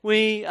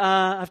We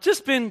have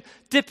just been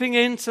dipping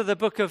into the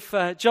book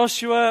of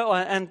Joshua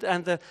and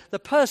the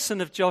person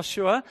of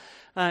Joshua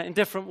in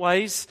different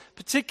ways,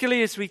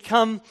 particularly as we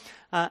come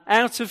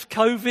out of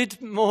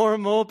COVID more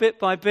and more, bit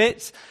by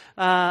bit.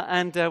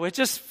 And we're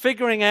just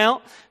figuring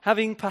out,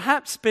 having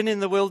perhaps been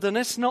in the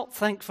wilderness, not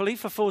thankfully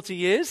for 40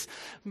 years,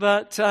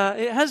 but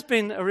it has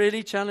been a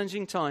really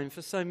challenging time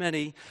for so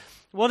many.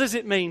 What does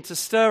it mean to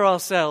stir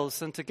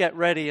ourselves and to get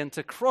ready and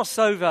to cross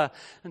over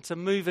and to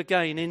move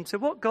again into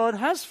what God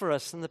has for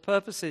us and the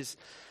purposes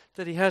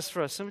that He has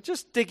for us? And we're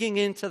just digging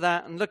into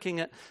that and looking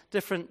at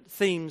different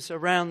themes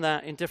around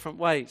that in different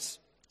ways.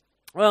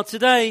 Well,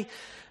 today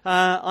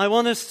I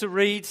want us to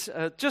read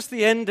just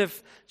the end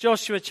of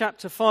Joshua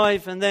chapter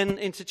 5 and then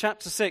into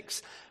chapter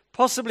 6.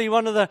 Possibly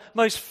one of the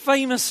most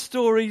famous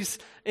stories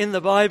in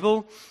the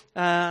Bible,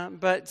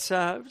 but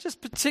just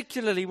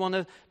particularly want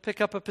to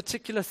pick up a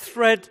particular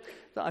thread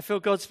that I feel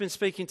God's been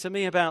speaking to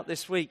me about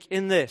this week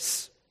in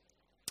this.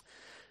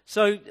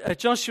 So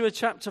Joshua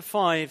chapter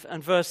 5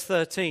 and verse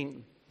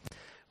 13.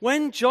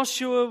 When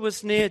Joshua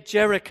was near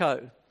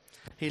Jericho,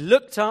 he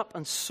looked up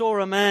and saw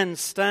a man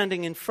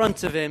standing in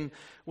front of him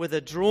with a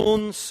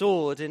drawn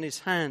sword in his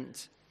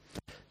hand.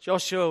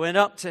 Joshua went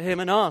up to him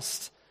and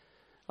asked,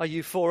 "Are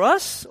you for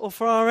us or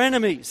for our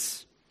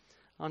enemies?"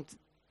 I'm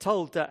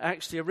told that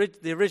actually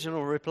the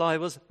original reply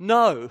was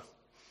no.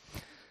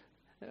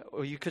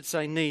 Or you could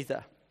say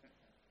neither.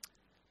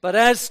 "But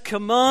as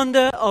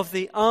commander of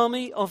the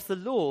army of the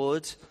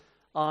Lord,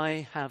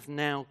 I have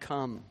now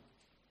come."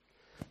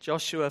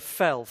 Joshua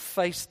fell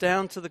face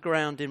down to the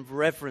ground in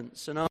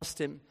reverence and asked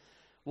him,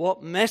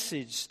 "What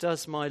message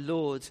does my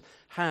Lord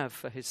have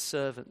for his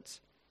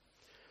servant?"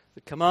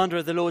 The commander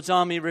of the Lord's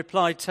army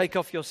replied, "Take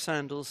off your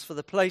sandals, for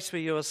the place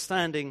where you are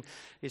standing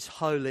is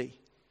holy."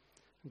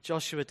 And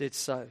Joshua did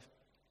so.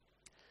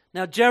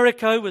 Now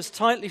Jericho was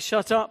tightly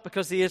shut up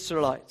because of the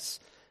Israelites.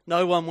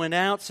 No one went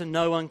out and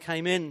no one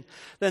came in.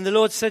 Then the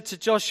Lord said to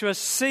Joshua,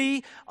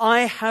 "See,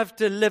 I have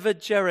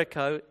delivered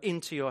Jericho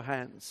into your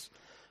hands,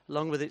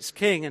 along with its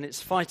king and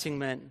its fighting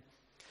men.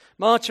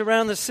 March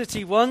around the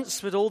city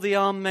once with all the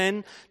armed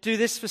men. Do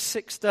this for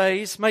 6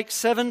 days. Make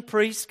 7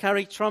 priests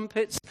carry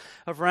trumpets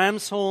of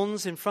ram's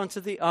horns in front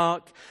of the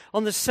ark.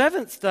 On the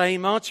 7th day,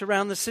 march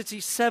around the city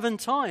 7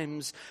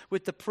 times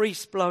with the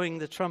priests blowing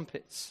the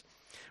trumpets.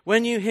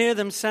 When you hear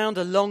them sound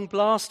a long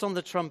blast on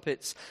the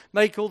trumpets,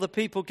 make all the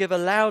people give a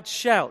loud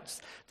shout.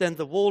 Then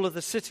the wall of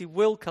the city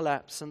will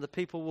collapse and the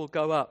people will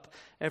go up,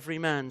 every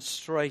man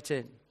straight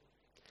in."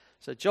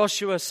 So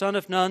Joshua, son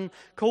of Nun,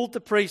 called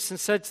the priests and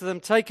said to them,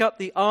 "Take up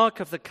the ark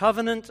of the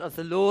covenant of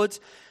the Lord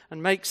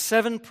and make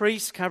 7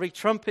 priests carry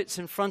trumpets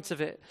in front of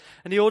it."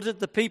 And he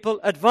ordered the people,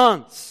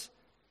 "Advance,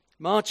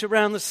 march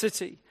around the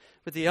city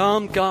with the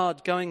armed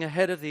guard going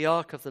ahead of the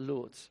ark of the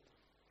Lord."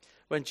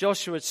 When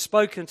Joshua had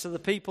spoken to the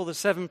people, the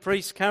 7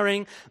 priests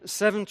carrying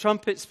 7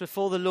 trumpets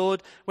before the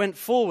Lord went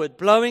forward,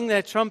 blowing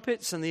their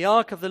trumpets, and the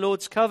ark of the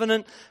Lord's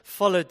covenant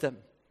followed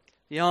them.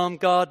 The armed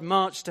guard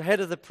marched ahead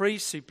of the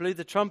priests who blew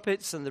the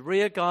trumpets, and the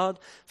rear guard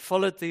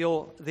followed the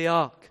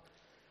ark.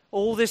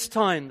 All this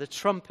time the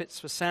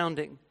trumpets were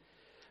sounding.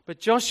 But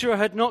Joshua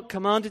had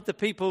commanded the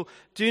people,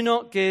 do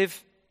not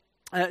give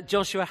a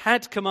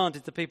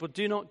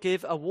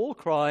war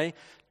cry,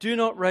 do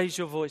not raise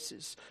your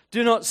voices,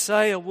 do not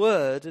say a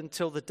word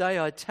until the day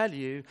I tell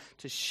you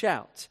to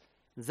shout,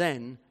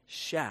 then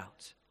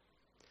shout.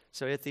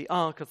 So he had the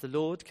ark of the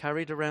Lord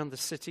carried around the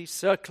city,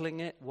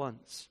 circling it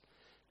once.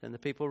 Then the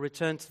people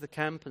returned to the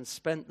camp and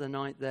spent the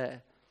night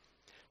there.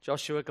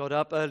 Joshua got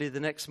up early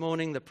the next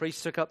morning. The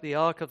priests took up the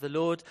ark of the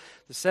Lord.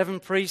 The 7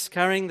 priests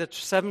carrying the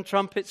 7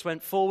 trumpets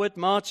went forward,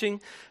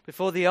 marching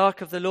before the ark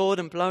of the Lord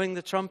and blowing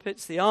the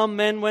trumpets. The armed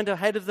men went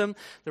ahead of them.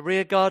 The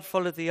rear guard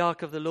followed the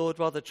ark of the Lord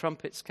while the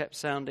trumpets kept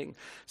sounding.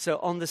 So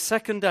on the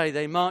 2nd day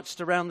they marched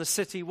around the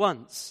city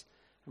once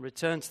and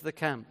returned to the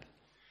camp.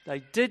 They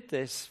did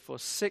this for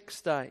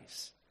 6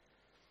 days.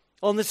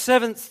 On the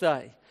 7th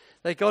day,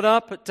 they got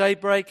up at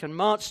daybreak and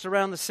marched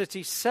around the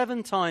city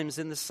 7 times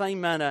in the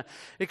same manner,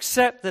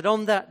 except that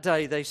on that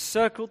day they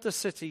circled the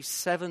city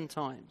 7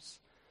 times.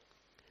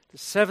 The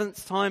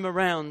 7th time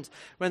around,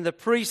 when the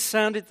priest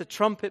sounded the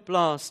trumpet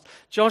blast,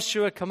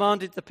 Joshua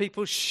commanded the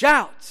people,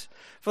 "Shout,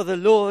 for the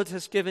Lord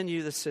has given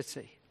you the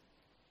city.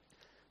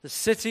 The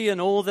city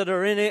and all that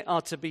are in it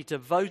are to be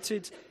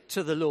devoted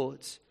to the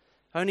Lord.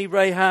 Only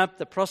Rahab,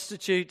 the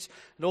prostitute,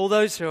 and all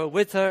those who are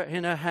with her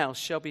in her house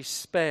shall be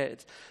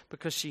spared,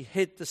 because she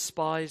hid the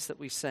spies that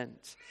we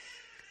sent.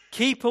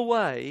 Keep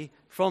away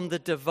from the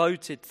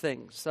devoted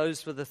things."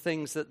 Those were the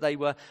things that they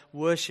were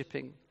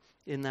worshipping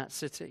in that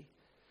city.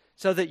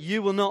 "So that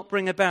you will not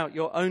bring about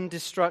your own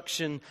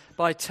destruction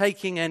by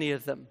taking any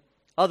of them.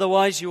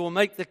 Otherwise you will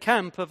make the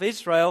camp of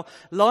Israel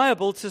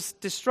liable to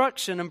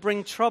destruction and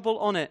bring trouble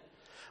on it.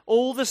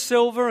 All the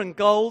silver and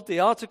gold, the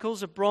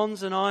articles of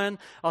bronze and iron,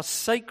 are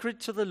sacred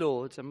to the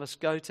Lord and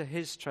must go to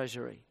his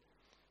treasury."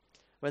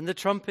 When the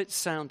trumpet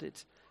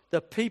sounded,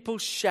 the people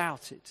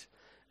shouted.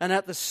 And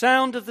at the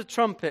sound of the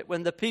trumpet,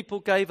 when the people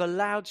gave a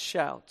loud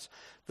shout,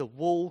 the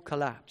wall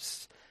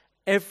collapsed.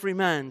 Every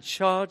man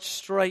charged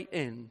straight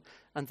in,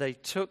 and they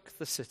took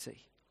the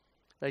city.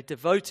 They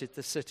devoted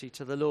the city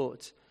to the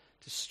Lord,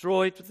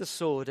 destroyed with the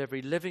sword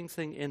every living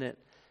thing in it,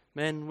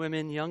 men,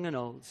 women, young and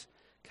old,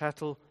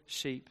 cattle,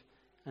 sheep,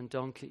 and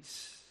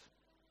donkeys.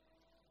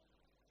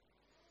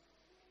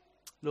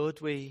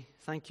 Lord, we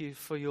thank you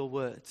for your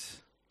word.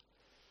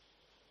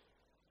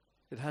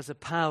 It has a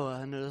power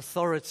and an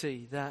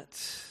authority that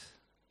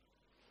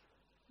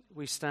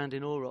we stand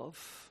in awe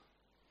of.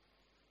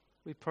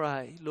 We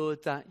pray,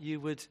 Lord, that you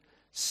would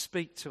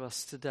speak to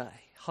us today.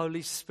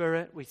 Holy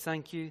Spirit, we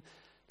thank you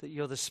that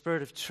you're the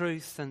Spirit of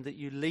truth and that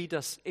you lead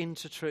us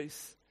into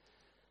truth.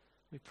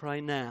 We pray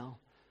now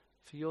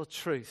for your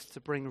truth to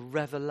bring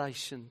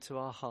revelation to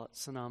our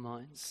hearts and our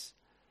minds.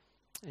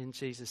 In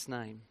Jesus'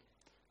 name,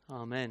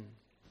 amen.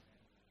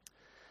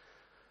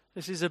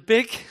 This is a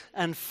big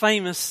and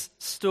famous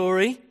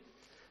story.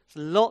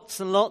 There's lots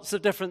and lots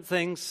of different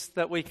things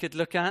that we could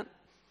look at.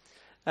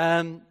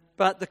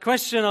 But the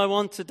question I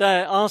want to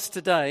ask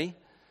today,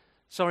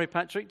 sorry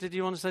Patrick, did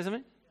you want to say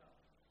something?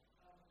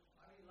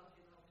 I've been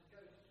lucky enough to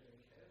go to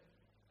Jericho,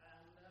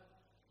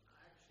 and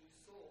I actually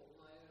saw with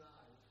my own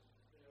eyes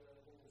there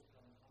were walls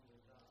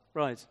tumbling down.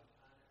 Right.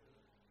 And it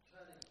was a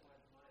turning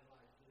point in my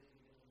life,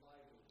 believing in the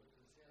Bible,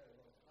 because here it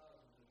was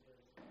thousands of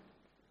years ago,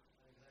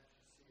 and you can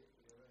actually see it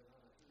with your own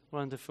eyes.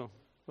 Wonderful.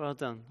 Well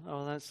done.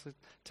 Oh, that's a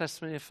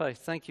testimony of faith.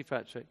 Thank you,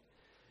 Patrick.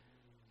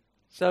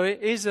 So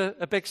it is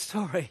a big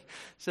story.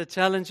 It's a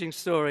challenging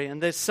story, and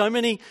there's so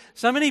many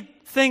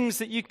things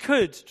that you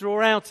could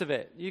draw out of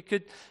it. You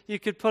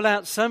could pull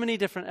out so many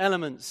different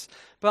elements.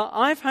 But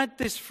I've had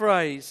this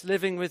phrase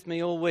living with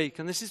me all week,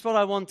 and this is what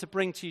I want to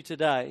bring to you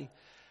today.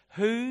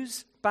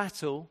 Whose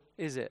battle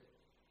is it?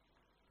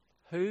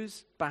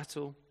 Whose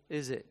battle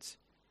is it?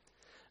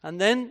 And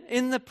then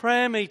in the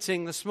prayer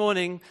meeting this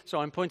morning,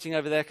 so I'm pointing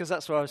over there because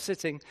that's where I was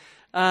sitting,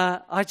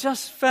 I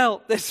just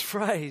felt this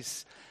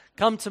phrase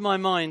come to my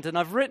mind, and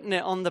I've written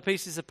it on the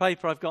pieces of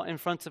paper I've got in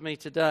front of me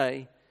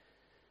today.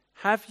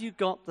 Have you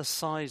got the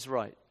size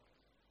right?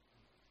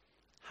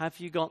 Have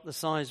you got the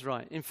size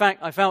right? In fact,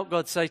 I felt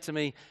God say to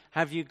me,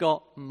 have you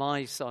got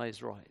my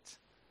size right?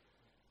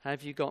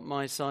 Have you got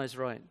my size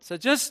right? So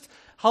just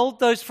hold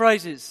those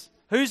phrases.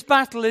 Whose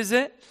battle is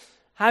it?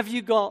 Have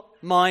you got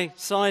my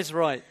size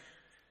right?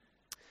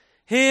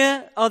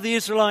 Here are the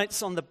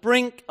Israelites on the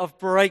brink of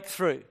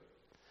breakthrough,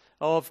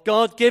 of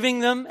God giving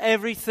them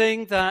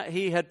everything that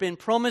he had been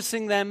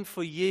promising them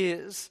for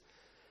years.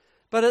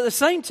 But at the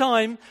same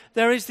time,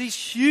 there is these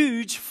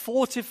huge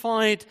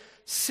fortified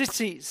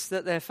cities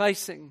that they're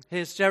facing.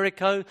 Here's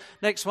Jericho,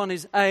 next one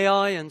is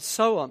Ai, and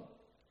so on.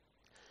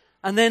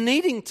 And they're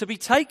needing to be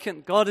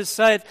taken. God has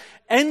said,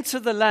 enter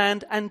the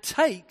land and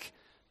take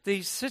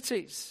these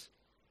cities.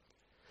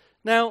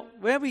 Now,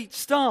 where we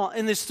start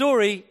in this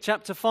story,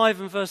 chapter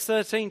 5 and verse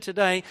 13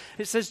 today,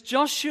 it says,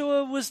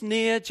 Joshua was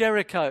near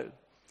Jericho.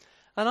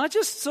 And I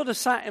just sort of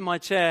sat in my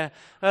chair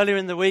earlier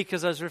in the week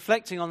as I was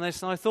reflecting on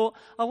this, and I thought,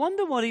 I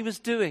wonder what he was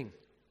doing.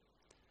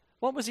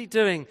 What was he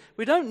doing?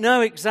 We don't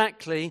know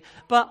exactly,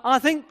 but I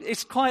think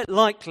it's quite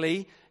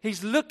likely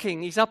he's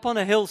up on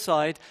a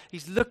hillside,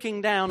 he's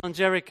looking down on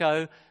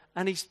Jericho,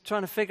 and he's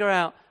trying to figure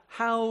out,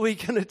 how are we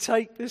going to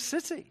take this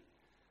city?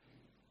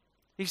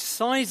 He's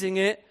sizing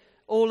it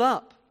all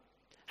up.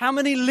 How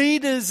many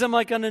leaders am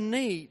I going to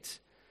need?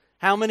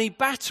 How many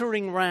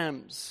battering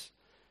rams?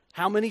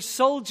 How many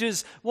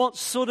soldiers? What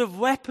sort of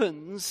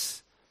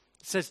weapons?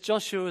 It says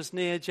Joshua was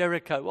near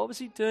Jericho. What was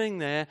he doing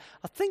there?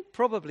 I think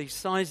probably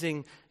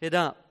sizing it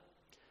up.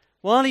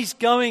 While he's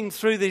going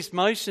through these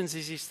motions,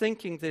 as he's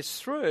thinking this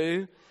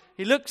through,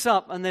 he looks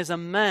up and there's a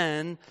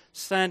man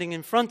standing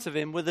in front of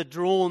him with a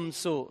drawn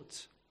sword.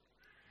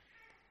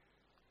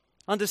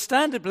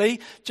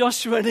 Understandably,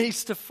 Joshua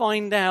needs to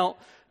find out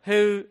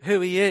who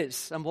he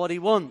is and what he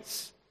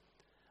wants.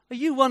 Are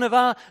you one of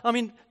our,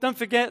 don't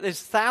forget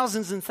there's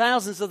thousands and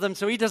thousands of them,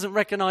 so he doesn't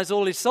recognize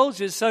all his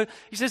soldiers. So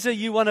he says, are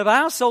you one of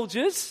our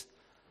soldiers?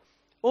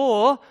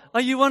 Or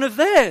are you one of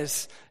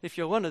theirs? If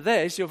you're one of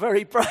theirs, you're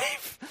very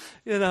brave,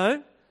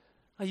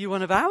 Are you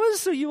one of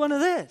ours or are you one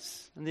of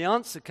theirs? And the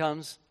answer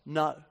comes,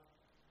 no.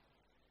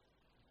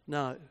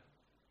 No.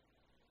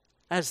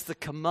 As the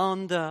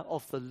commander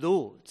of the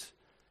Lord,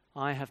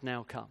 I have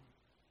now come.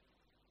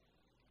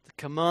 The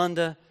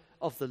commander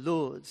of the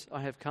Lord,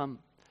 I have come.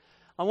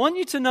 I want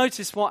you to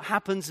notice what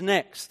happens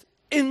next.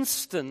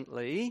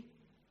 Instantly,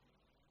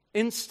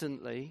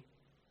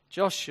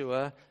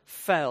 Joshua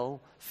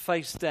fell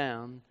face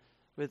down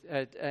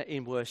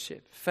in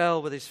worship.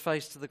 Fell with his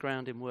face to the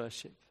ground in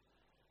worship.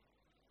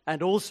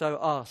 And also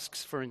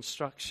asks for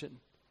instruction.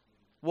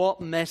 What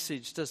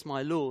message does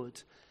my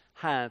Lord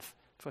have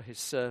for his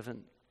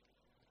servant?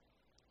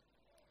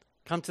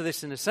 Come to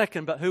this in a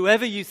second, but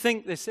whoever you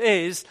think this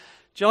is,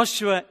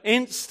 Joshua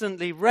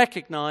instantly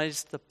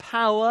recognized the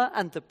power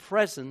and the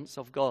presence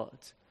of God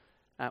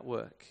at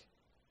work.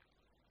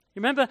 You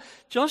remember,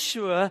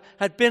 Joshua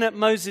had been at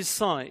Moses'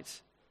 side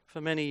for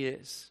many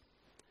years.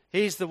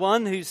 He's the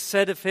one who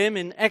said of him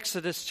in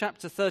Exodus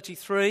chapter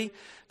 33,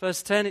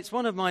 verse 10. It's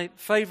one of my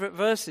favorite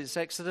verses,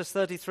 Exodus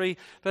 33,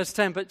 verse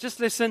 10. But just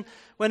listen,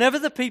 whenever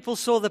the people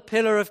saw the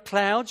pillar of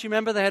cloud, you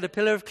remember they had a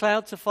pillar of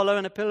cloud to follow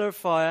and a pillar of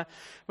fire.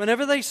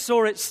 Whenever they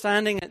saw it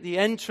standing at the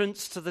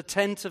entrance to the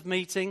tent of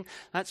meeting,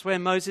 that's where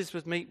Moses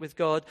would meet with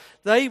God,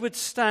 they would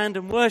stand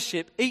and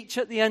worship, each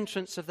at the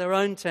entrance of their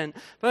own tent.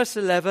 Verse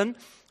 11,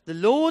 the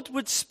Lord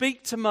would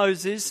speak to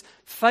Moses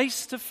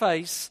face to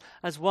face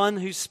as one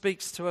who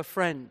speaks to a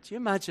friend. Do you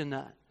imagine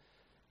that?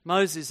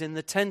 Moses in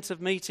the tent of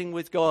meeting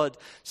with God,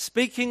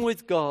 speaking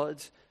with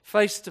God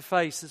face to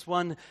face as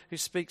one who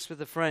speaks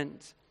with a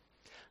friend.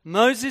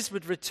 Moses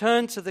would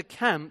return to the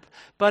camp,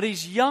 but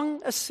his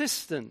young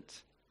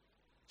assistant,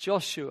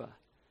 Joshua,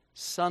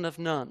 son of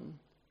Nun,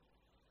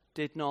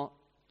 did not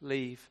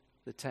leave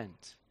the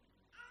tent.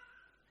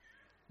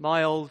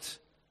 My old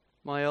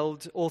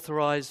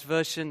authorized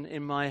version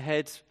in my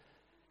head,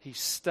 he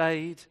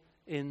stayed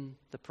in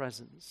the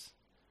presence.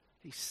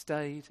 He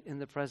stayed in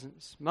the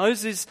presence.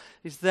 Moses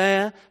is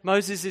there.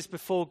 Moses is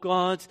before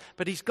God,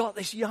 but he's got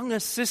this young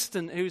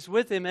assistant who's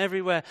with him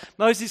everywhere.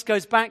 Moses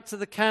goes back to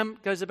the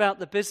camp, goes about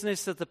the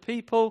business of the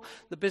people,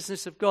 the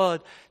business of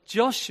God.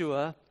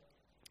 Joshua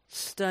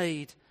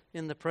stayed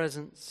in the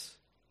presence.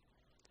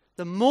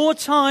 The more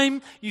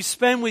time you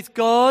spend with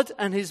God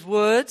and His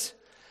Word,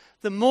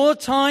 the more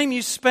time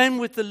you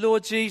spend with the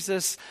Lord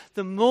Jesus,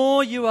 the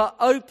more you are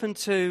open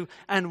to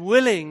and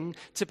willing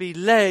to be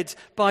led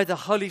by the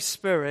Holy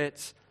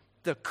Spirit,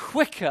 the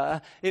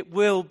quicker it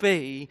will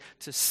be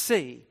to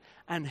see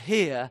and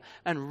hear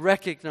and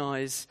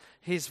recognize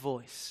His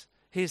voice,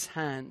 His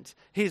hand,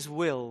 His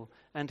will,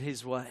 and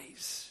His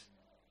ways.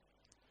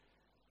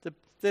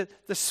 The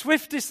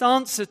swiftest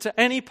answer to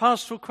any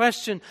pastoral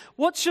question,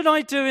 what should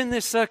I do in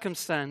this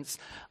circumstance?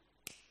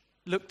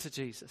 Look to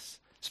Jesus.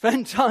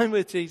 Spend time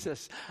with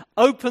Jesus.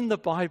 Open the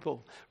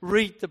Bible.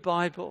 Read the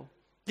Bible.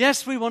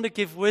 Yes, we want to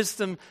give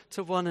wisdom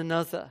to one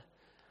another.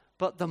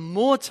 But the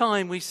more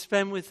time we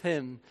spend with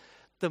Him,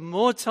 the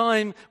more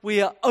time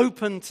we are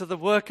open to the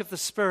work of the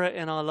Spirit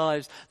in our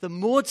lives, the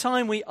more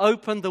time we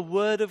open the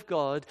Word of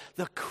God,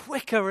 the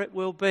quicker it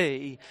will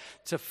be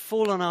to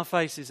fall on our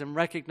faces and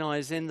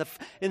recognize in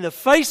the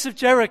face of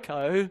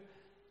Jericho,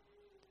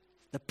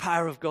 the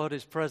power of God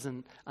is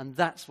present. And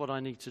that's what I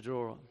need to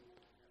draw on.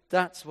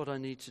 That's what I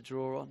need to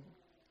draw on.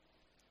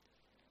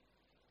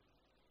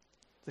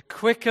 The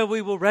quicker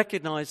we will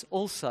recognize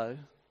also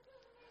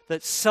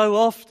that so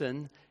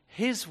often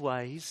His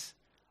ways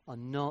are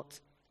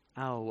not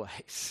our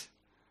ways.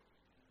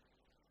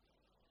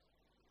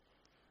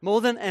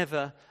 More than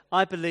ever,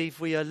 I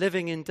believe we are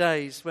living in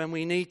days when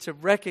we need to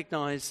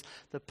recognize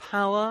the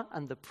power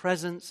and the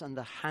presence and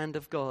the hand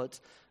of God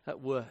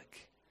at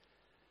work.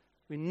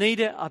 We need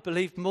it, I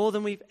believe, more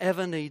than we've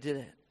ever needed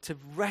it, to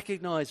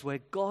recognize where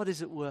God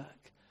is at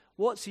work.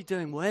 What's He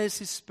doing? Where's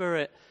His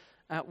Spirit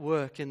at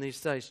work in these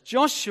days?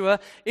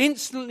 Joshua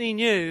instantly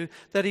knew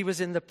that he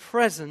was in the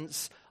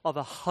presence of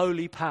a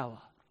holy power.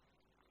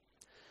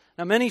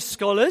 Now, many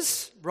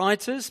scholars,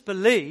 writers,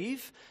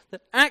 believe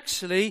that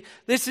actually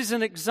this is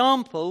an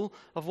example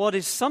of what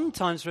is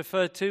sometimes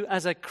referred to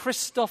as a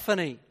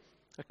Christophany.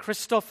 A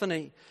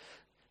Christophany.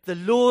 The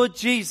Lord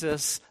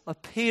Jesus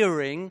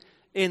appearing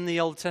in the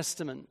Old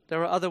Testament.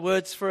 There are other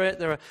words for it.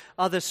 There are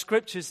other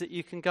scriptures that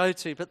you can go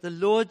to. But the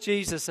Lord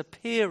Jesus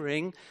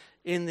appearing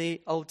in the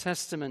Old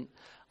Testament.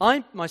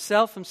 I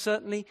myself am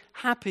certainly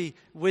happy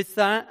with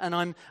that.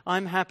 And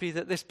I'm happy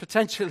that this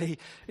potentially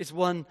is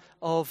one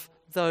of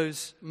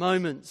those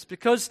moments.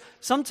 Because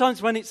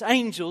sometimes when it's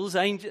angels,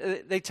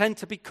 they tend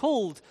to be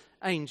called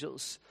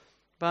angels.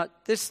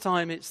 But this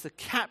time it's the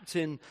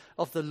captain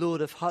of the Lord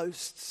of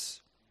hosts.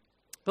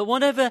 But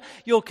whatever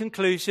your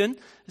conclusion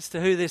as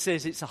to who this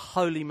is, it's a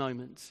holy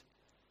moment.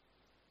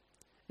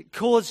 It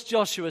caused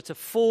Joshua to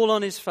fall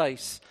on his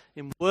face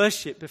in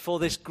worship before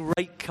this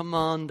great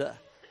commander,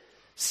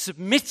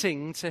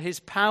 submitting to his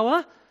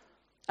power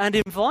and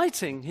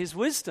inviting his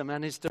wisdom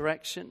and his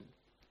direction.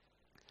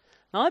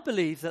 And I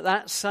believe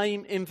that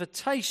same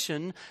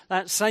invitation,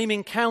 that same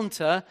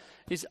encounter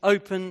is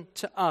open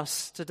to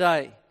us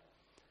today.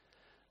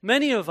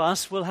 Many of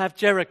us will have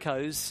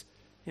Jerichos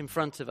in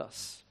front of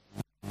us.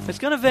 It's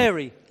going to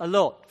vary a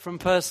lot from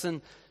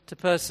person to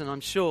person, I'm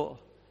sure.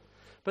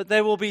 But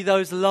there will be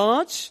those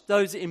large,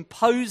 those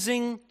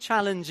imposing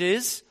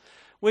challenges,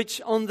 which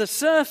on the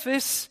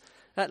surface,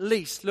 at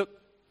least, look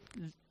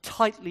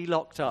tightly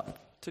locked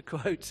up, to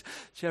quote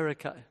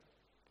Jericho.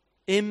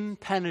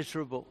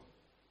 Impenetrable.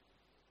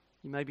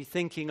 You may be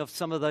thinking of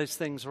some of those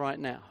things right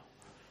now.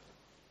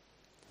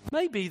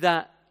 Maybe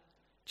that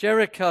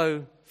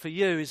Jericho for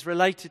you is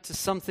related to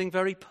something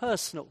very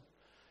personal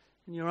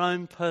in your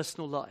own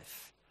personal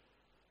life.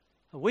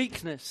 A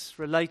weakness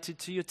related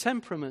to your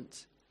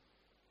temperament,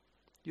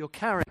 your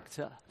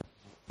character,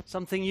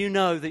 something you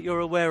know that you're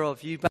aware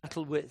of, you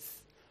battle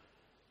with.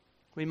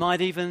 We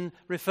might even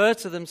refer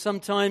to them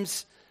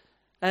sometimes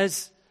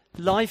as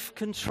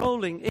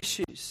life-controlling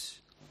issues.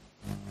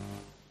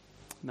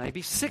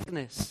 Maybe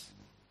sickness.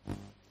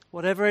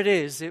 Whatever it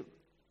is,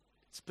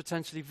 It's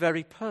potentially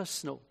very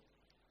personal.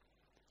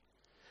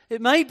 It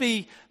may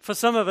be for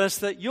some of us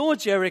that your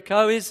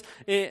Jericho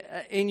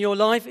in your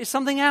life is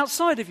something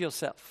outside of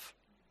yourself.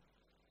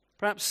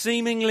 Perhaps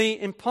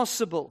seemingly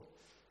impossible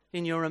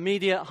in your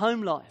immediate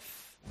home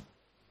life.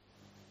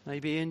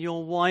 Maybe in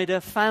your wider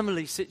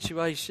family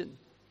situation.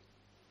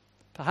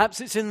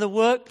 Perhaps it's in the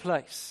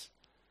workplace.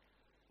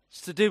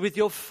 It's to do with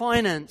your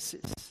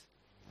finances.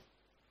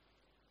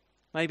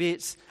 Maybe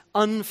it's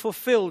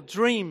unfulfilled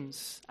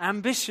dreams,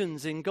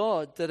 ambitions in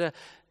God that are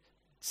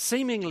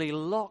seemingly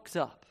locked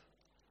up.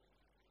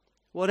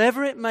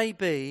 Whatever it may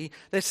be,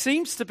 there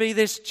seems to be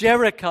this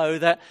Jericho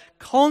that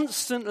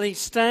constantly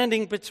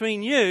standing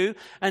between you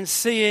and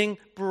seeing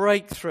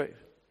breakthrough.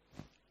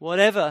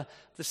 Whatever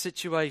the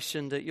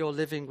situation that you're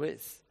living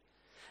with.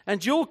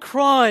 And your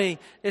cry,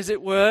 as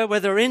it were,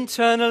 whether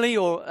internally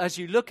or as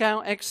you look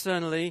out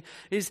externally,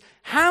 is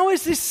how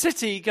is this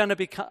city going to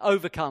be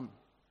overcome?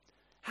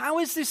 How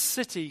is this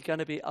city going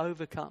to be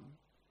overcome?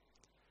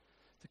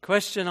 The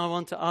question I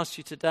want to ask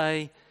you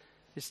today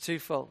is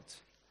twofold.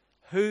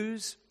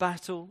 Whose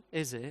battle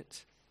is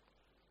it?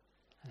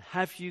 And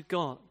have you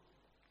got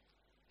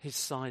his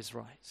size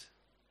right?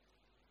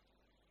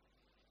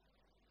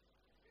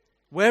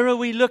 Where are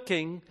we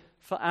looking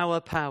for our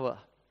power?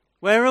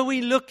 Where are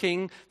we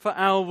looking for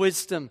our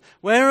wisdom?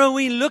 Where are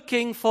we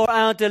looking for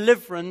our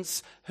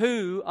deliverance?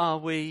 Who are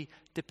we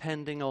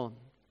depending on?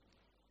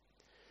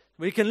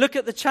 We can look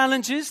at the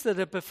challenges that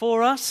are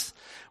before us.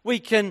 We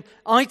can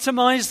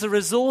itemize the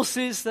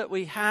resources that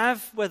we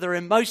have, whether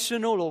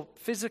emotional or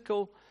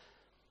physical.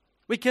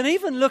 We can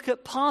even look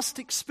at past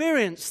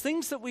experience,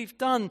 things that we've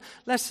done,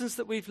 lessons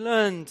that we've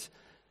learned.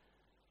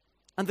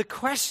 And the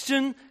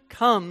question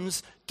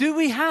comes, do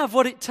we have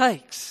what it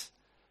takes?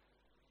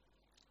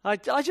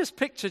 I just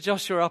picture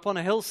Joshua up on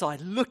a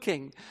hillside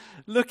looking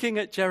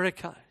at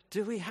Jericho.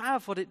 Do we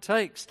have what it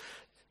takes?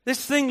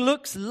 This thing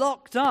looks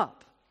locked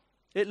up.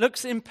 It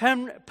looks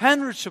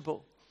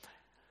impenetrable.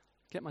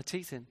 Get my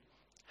teeth in.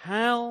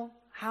 How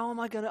am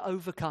I going to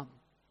overcome?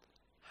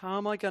 How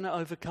am I going to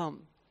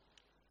overcome?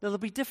 There'll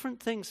be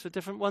different things for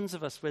different ones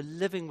of us we're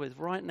living with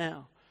right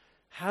now.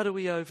 How do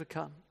we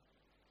overcome?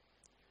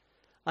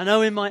 I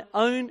know in my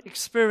own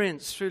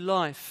experience through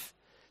life,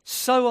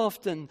 so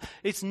often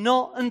it's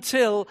not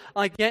until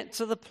I get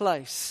to the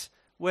place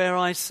where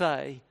I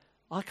say,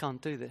 I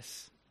can't do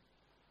this.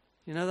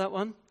 You know that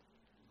one?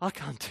 I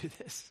can't do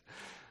this.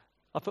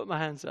 I put my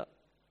hands up.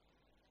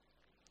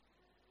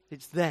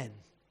 It's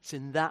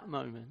in that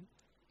moment,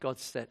 God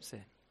steps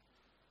in.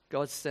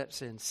 God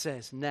steps in,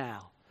 says,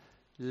 now,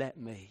 let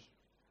me.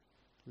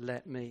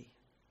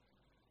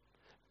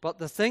 But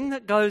the thing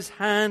that goes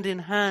hand in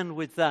hand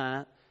with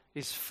that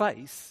is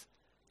faith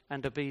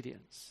and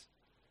obedience.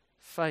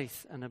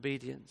 Faith and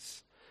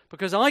obedience.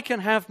 Because I can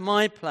have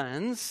my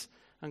plans,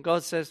 and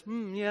God says,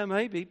 yeah,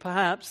 maybe,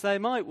 perhaps they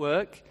might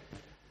work.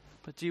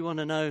 But do you want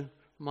to know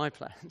my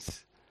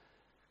plans?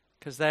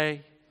 Because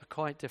they are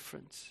quite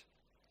different.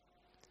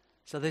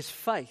 So there's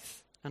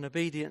faith and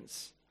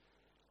obedience.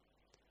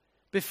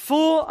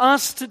 Before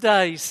us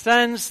today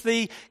stands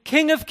the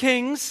King of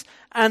Kings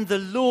and the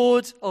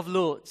Lord of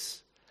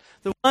Lords.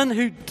 The one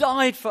who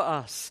died for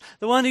us.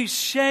 The one who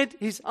shed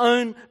his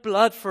own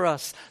blood for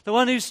us. The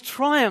one who's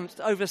triumphed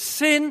over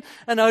sin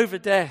and over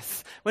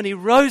death when he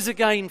rose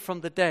again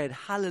from the dead.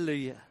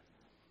 Hallelujah.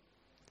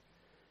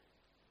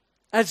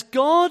 As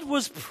God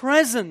was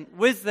present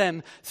with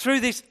them through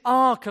this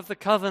Ark of the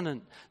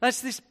Covenant.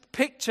 That's this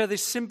picture,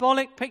 this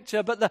symbolic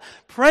picture, but the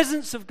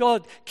presence of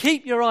God.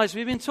 Keep your eyes.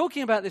 We've been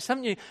talking about this,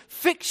 haven't you?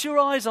 Fix your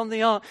eyes on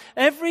the Ark.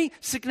 Every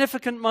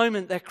significant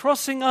moment, they're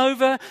crossing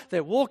over,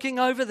 they're walking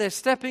over, they're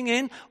stepping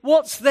in.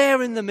 What's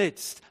there in the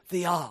midst?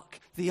 The Ark,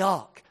 the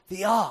Ark,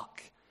 the Ark.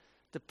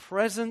 The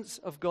presence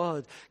of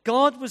God.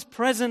 God was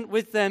present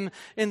with them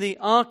in the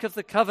Ark of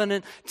the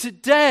Covenant.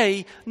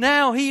 Today,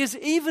 now he is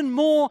even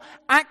more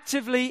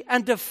actively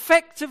and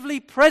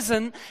effectively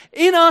present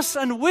in us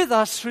and with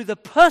us through the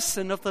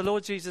person of the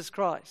Lord Jesus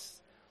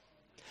Christ.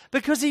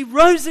 Because he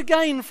rose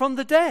again from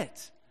the dead.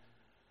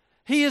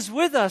 He is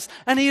with us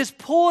and he has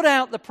poured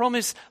out the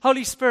promised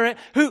Holy Spirit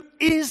who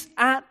is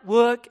at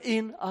work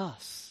in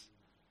us.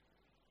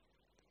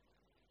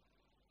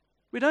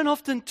 We don't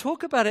often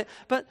talk about it,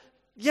 but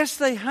yes,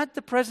 they had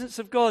the presence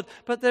of God,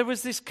 but there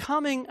was this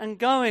coming and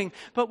going.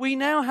 But we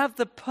now have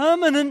the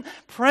permanent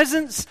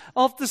presence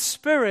of the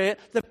Spirit,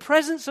 the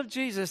presence of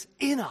Jesus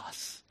in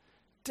us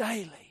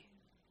daily.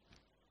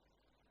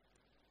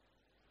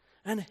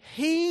 And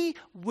he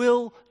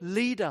will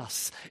lead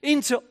us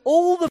into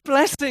all the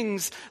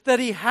blessings that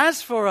he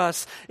has for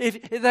us,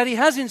 that he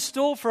has in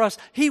store for us.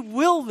 He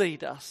will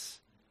lead us.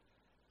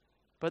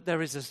 But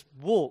there is this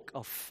walk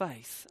of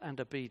faith and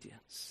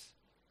obedience.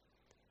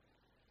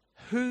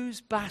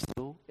 Whose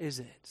battle is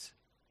it?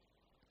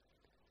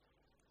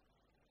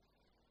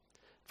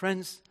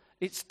 Friends,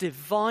 it's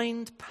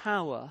divine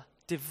power,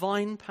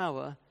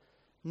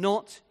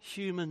 not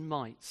human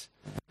might,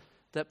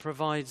 that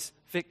provides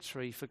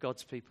victory for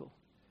God's people.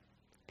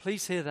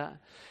 Please hear that.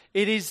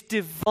 It is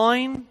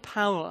divine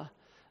power,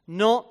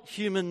 not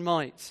human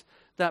might,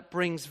 that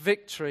brings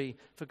victory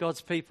for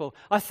God's people.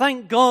 I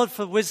thank God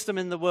for wisdom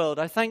in the world.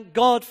 I thank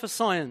God for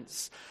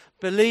science.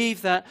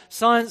 Believe that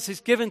science is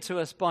given to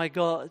us by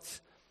God.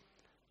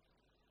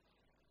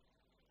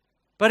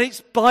 But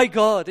it's by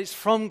God, it's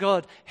from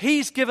God.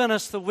 He's given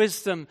us the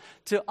wisdom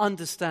to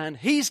understand.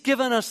 He's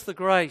given us the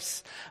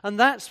grace. And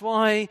that's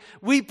why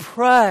we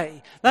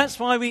pray. That's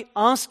why we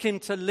ask Him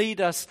to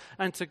lead us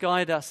and to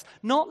guide us.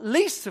 Not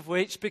least of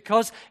which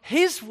because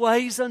His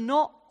ways are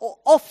not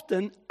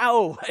often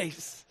our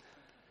ways.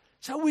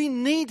 So we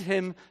need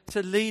Him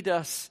to lead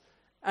us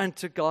and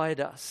to guide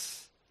us.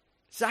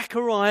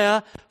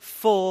 Zechariah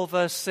 4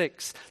 verse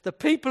 6. The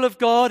people of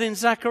God in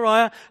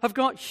Zechariah have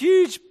got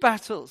huge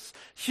battles,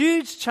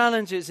 huge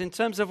challenges in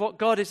terms of what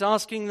God is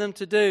asking them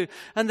to do.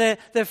 And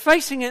they're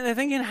facing it and they're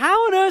thinking,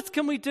 how on earth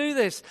can we do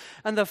this?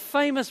 And the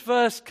famous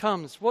verse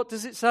comes. What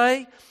does it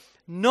say?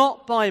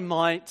 Not by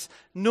might,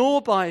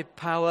 nor by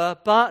power,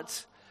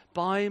 but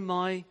by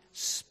my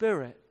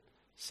Spirit,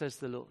 says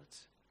the Lord.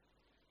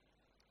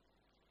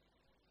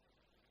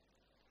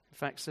 In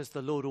fact, says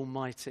the Lord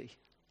Almighty.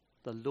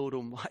 The Lord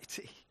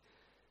Almighty.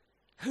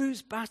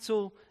 Whose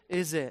battle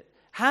is it?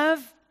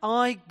 Have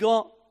I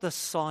got the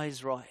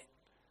size right?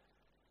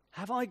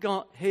 Have I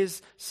got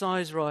His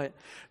size right?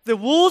 The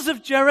walls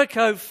of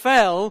Jericho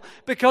fell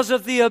because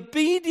of the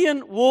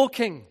obedient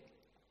walking,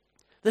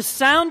 the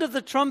sound of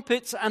the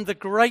trumpets and the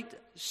great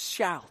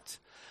shout,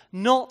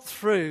 not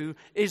through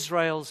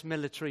Israel's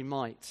military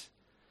might.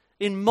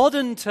 In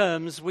modern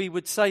terms, we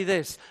would say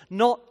this: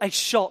 not a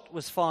shot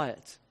was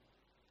fired.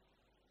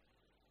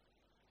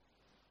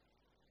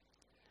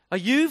 Are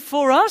you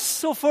for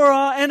us or for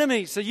our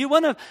enemies? Are you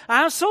one of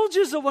our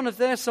soldiers or one of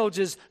their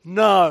soldiers?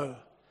 No.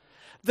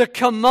 The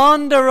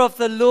commander of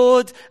the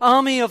Lord,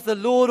 army of the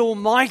Lord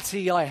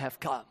Almighty, I have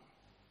come.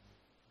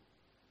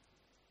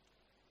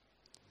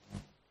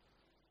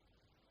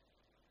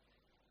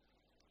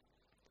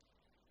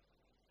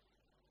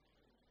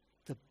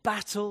 The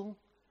battle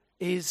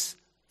is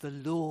the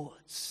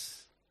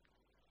Lord's,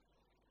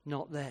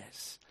 not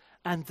theirs.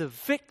 And the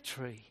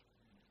victory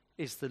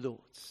is the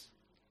Lord's,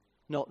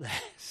 not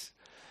theirs.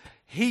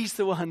 He's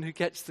the one who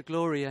gets the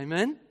glory,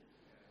 amen?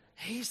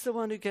 He's the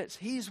one who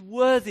he's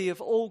worthy of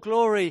all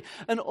glory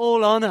and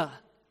all honor.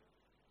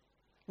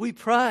 We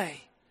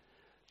pray.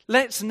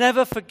 Let's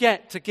never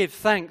forget to give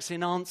thanks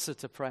in answer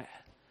to prayer.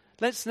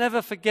 Let's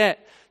never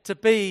forget to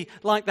be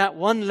like that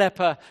one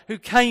leper who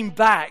came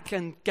back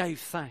and gave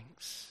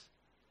thanks.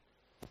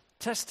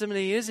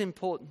 Testimony is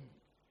important.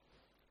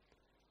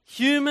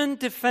 Human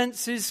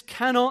defenses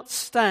cannot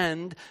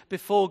stand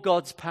before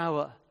God's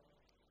power.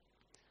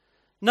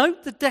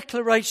 Note the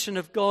declaration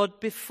of God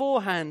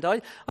beforehand.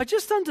 I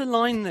just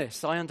underline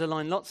this. I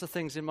underline lots of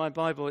things in my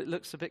Bible. It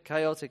looks a bit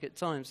chaotic at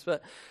times.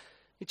 But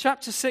in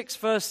chapter 6,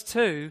 verse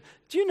 2,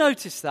 do you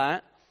notice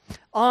that?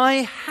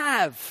 I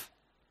have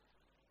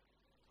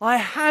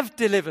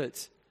delivered.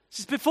 This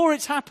is before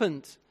it's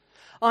happened.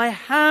 I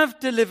have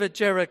delivered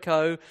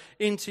Jericho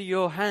into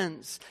your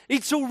hands.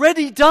 It's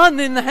already done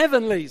in the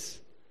heavenlies.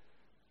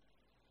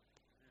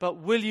 But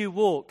will you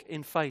walk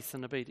in faith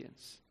and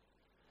obedience?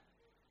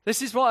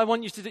 This is what I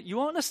want you to do. You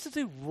want us to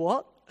do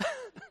what?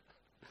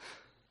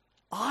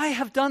 I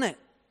have done it.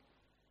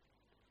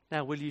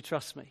 Now, will you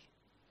trust me?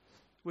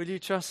 Will you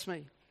trust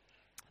me?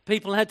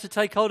 People had to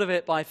take hold of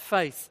it by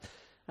faith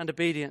and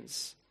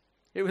obedience.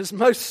 It was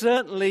most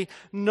certainly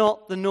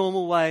not the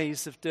normal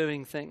ways of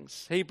doing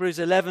things. Hebrews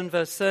 11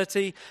 verse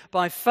 30,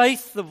 by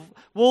faith the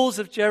walls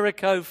of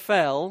Jericho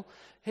fell.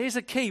 Here's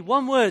a key,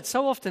 one word,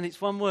 so often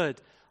it's one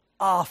word.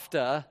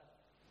 After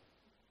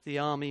the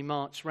army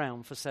marched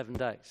round for 7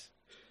 days.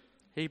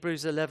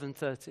 Hebrews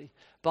 11:30.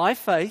 By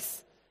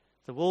faith,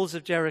 the walls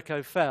of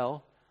Jericho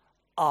fell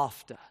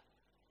after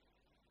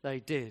they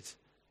did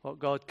what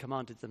God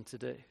commanded them to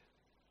do.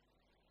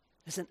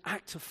 It's an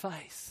act of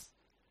faith.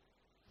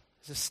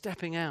 It's a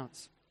stepping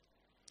out.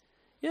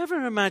 You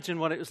ever imagine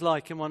what it was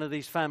like in one of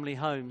these family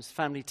homes,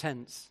 family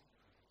tents?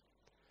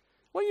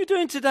 What are you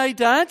doing today,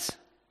 Dad?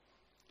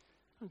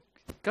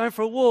 Going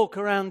for a walk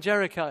around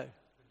Jericho.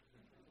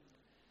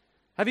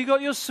 Have you got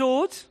your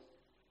sword?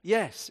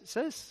 Yes, it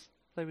says.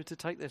 They were to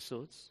take their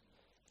swords.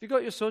 Have you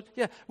got your sword?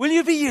 Yeah. Will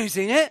you be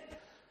using it?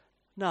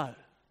 No.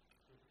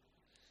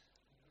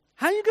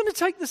 How are you going to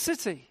take the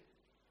city?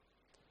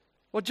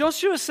 Well,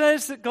 Joshua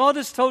says that God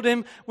has told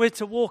him we're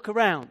to walk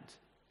around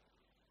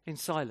in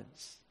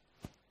silence.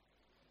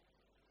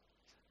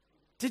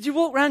 Did you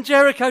walk around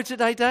Jericho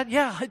today, Dad?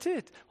 Yeah, I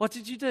did. What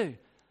did you do?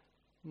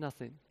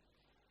 Nothing.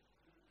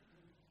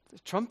 The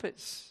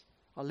trumpets.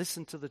 I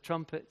listened to the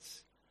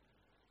trumpets.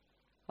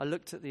 I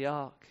looked at the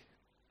ark.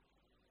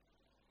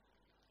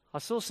 I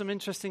saw some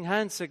interesting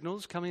hand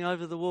signals coming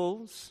over the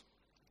walls.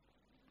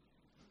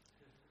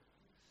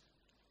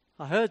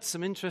 I heard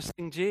some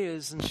interesting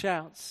jeers and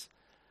shouts.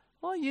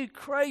 What are you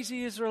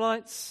crazy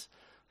Israelites?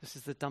 This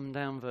is the dumbed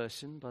down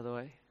version, by the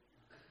way.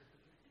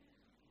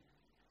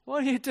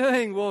 What are you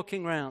doing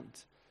walking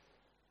round?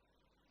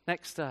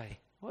 Next day.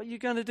 What are you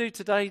going to do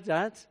today,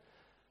 Dad?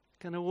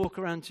 Going to walk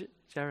around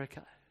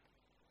Jericho.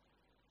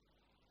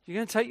 You're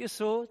going to take your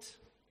sword?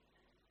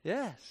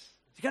 Yes.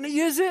 You going to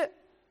use it?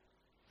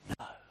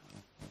 No.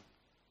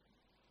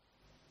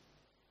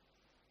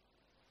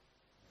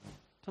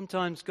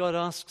 Sometimes God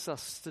asks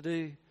us to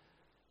do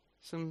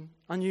some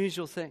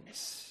unusual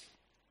things.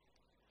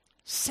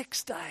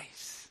 6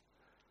 days.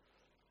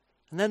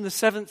 And then the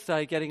 7th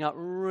day, getting up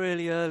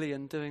really early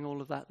and doing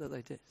all of that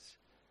they did.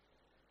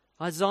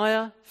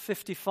 Isaiah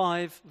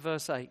 55,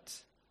 verse 8.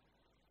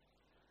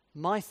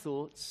 My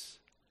thoughts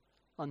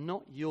are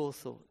not your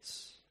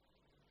thoughts.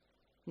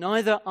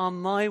 Neither are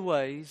my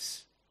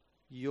ways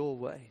your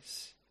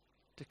ways,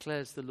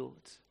 declares the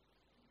Lord.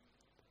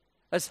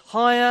 As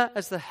higher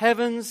as the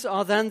heavens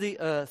are than the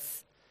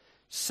earth,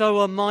 so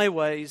are my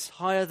ways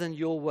higher than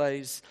your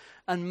ways,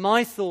 and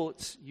my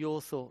thoughts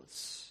your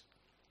thoughts.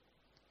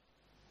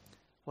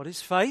 What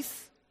is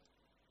faith?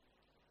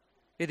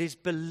 It is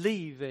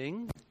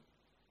believing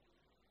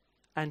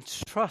and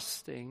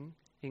trusting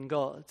in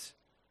God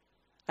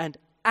and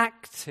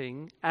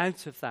acting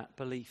out of that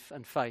belief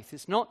and faith.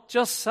 It's not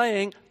just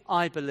saying,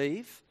 I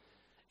believe.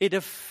 It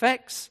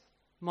affects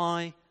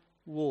my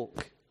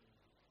walk.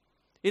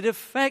 It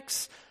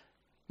affects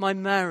my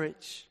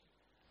marriage,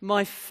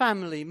 my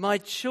family, my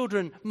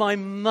children, my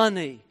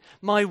money,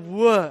 my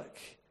work.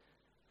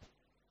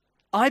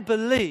 I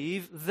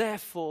believe,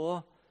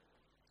 therefore,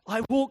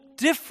 I walk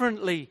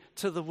differently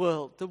to the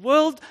world. The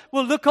world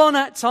will look on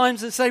at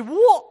times and say,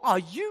 what are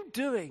you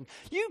doing?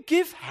 You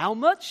give how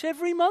much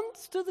every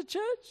month to the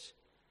church?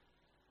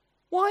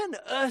 Why on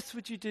earth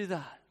would you do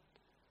that?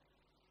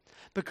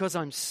 Because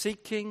I'm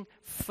seeking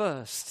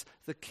first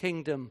the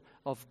kingdom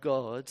of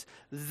God.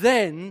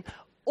 Then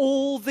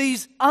all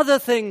these other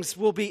things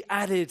will be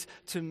added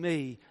to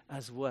me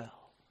as well.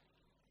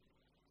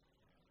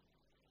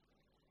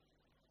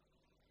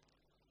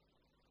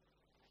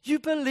 You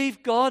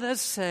believe God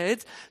has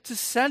said to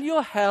sell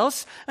your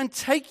house and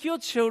take your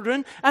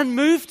children and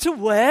move to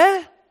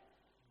where?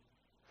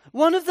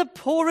 One of the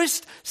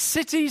poorest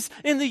cities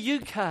in the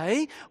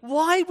UK.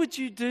 Why would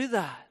you do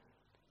that?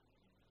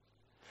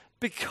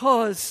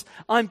 Because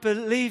I'm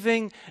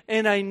believing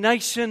in a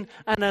nation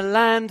and a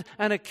land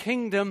and a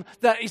kingdom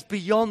that is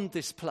beyond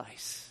this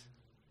place.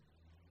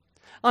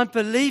 I'm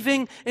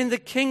believing in the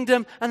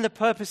kingdom and the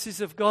purposes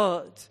of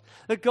God.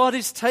 That God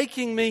is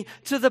taking me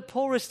to the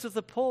poorest of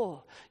the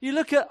poor. You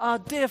look at our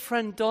dear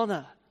friend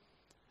Donna.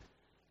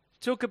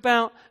 Talk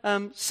about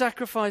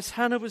sacrifice.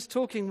 Hannah was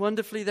talking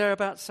wonderfully there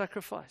about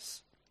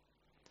sacrifice.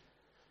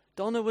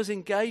 Donna was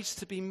engaged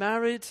to be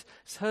married.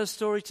 It's her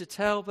story to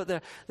tell,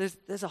 but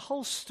there's a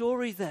whole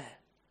story there.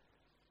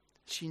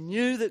 She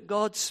knew that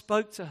God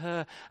spoke to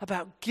her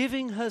about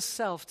giving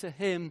herself to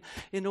him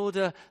in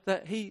order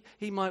that he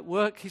might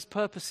work his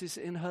purposes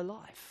in her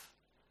life.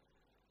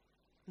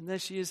 And there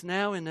she is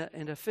now in her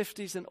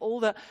 50s, and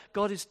all that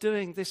God is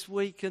doing this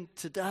week and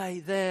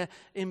today there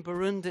in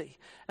Burundi.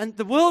 And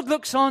the world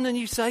looks on and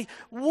you say,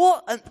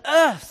 what on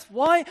earth?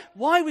 Why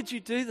would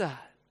you do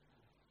that?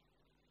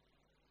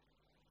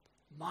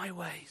 My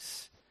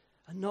ways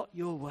are not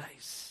your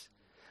ways.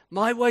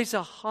 My ways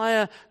are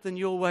higher than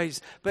your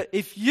ways. But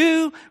if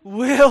you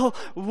will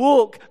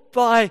walk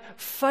by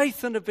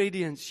faith and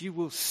obedience, you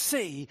will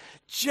see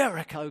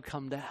Jericho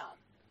come down.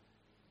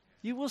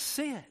 You will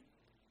see it.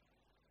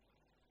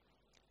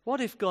 What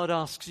if God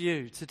asks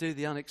you to do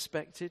the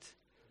unexpected?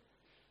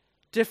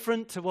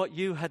 Different to what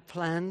you had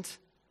planned?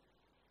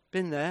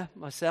 Been there,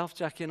 myself,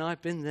 Jackie and I,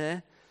 been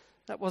there.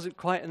 That wasn't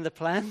quite in the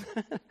plan.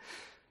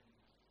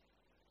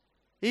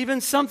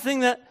 Even something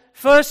that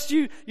first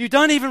you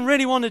don't even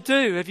really want to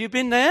do. Have you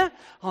been there?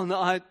 Oh,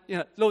 no,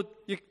 Lord,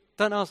 you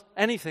don't ask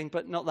anything,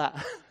 but not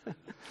that. I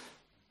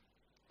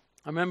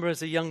remember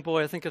as a young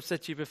boy, I think I've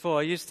said to you before,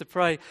 I used to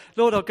pray,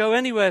 Lord, I'll go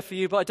anywhere for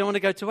you, but I don't want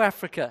to go to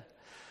Africa.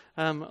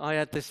 I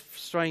had this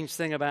strange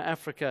thing about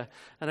Africa,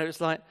 and it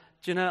was like,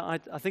 do you know,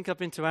 I think I've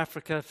been to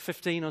Africa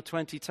 15 or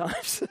 20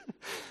 times.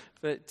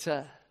 But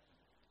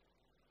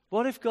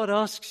what if God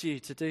asks you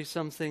to do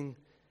something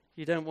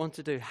you don't want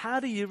to do? How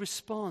do you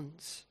respond?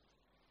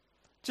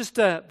 Just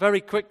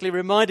very quickly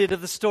reminded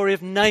of the story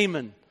of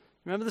Naaman.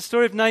 Remember the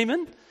story of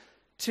Naaman?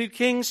 2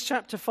 Kings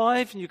chapter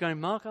 5, and you're going,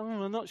 Mark,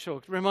 I'm not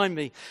sure. Remind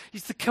me.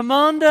 He's the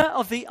commander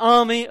of the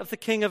army of the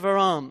king of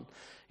Aram.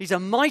 He's a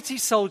mighty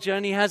soldier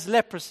and he has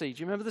leprosy.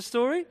 Do you remember the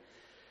story?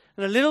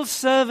 And a little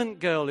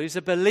servant girl who's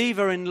a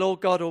believer in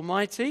Lord God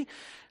Almighty,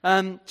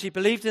 she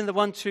believed in the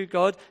one true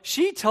God.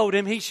 She told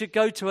him he should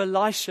go to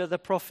Elisha the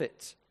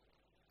prophet.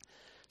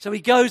 So he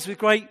goes with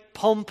great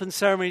pomp and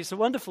ceremony. It's a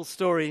wonderful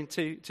story in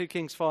 2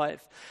 Kings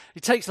 5.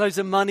 He takes loads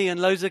of money and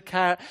loads of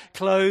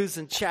clothes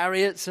and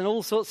chariots and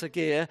all sorts of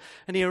gear.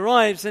 And he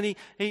arrives, and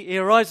he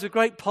arrives with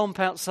great pomp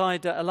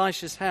outside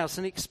Elisha's house.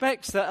 And he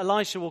expects that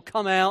Elisha will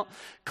come out,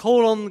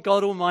 call on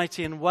God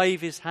Almighty and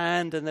wave his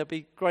hand, and there'll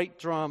be great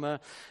drama.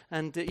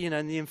 And,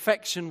 and the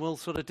infection will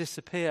sort of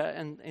disappear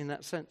in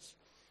that sense.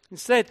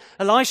 Instead,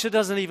 Elisha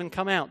doesn't even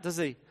come out, does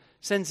he?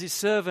 Sends his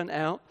servant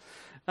out.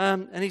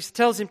 And he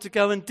tells him to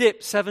go and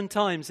dip 7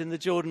 times in the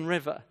Jordan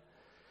River.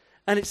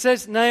 And it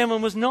says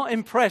Naaman was not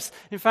impressed.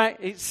 In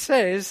fact, it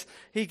says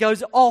he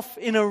goes off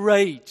in a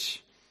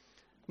rage.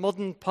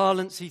 modern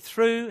parlance, he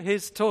threw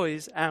his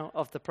toys out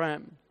of the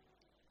pram.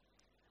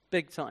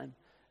 Big time.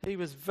 He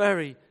was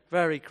very,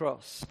 very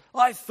cross.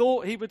 I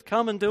thought he would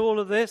come and do all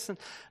of this.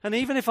 And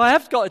even if I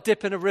have got a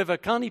dip in a river,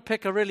 can't he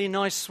pick a really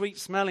nice,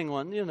 sweet-smelling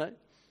one, you know?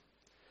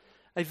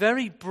 A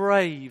very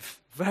brave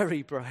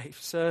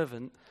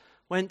servant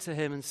went to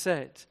him and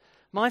said,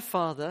 "My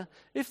father,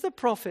 if the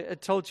prophet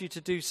had told you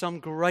to do some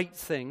great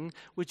thing,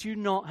 would you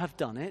not have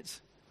done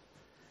it?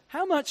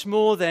 How much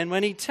more then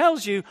when he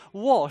tells you,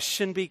 wash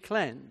and be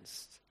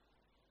cleansed?"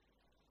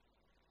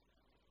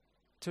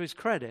 To his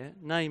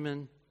credit,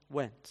 Naaman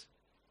went,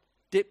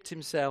 dipped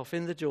himself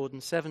in the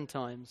Jordan 7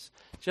 times,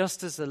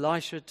 just as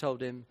Elisha had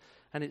told him,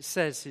 and it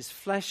says his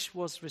flesh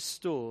was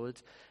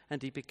restored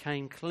and he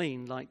became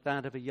clean like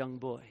that of a young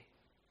boy.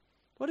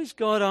 What is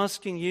God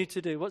asking you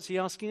to do? What's he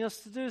asking us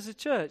to do as a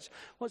church?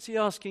 What's he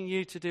asking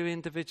you to do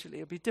individually?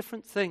 It'll be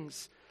different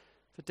things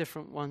for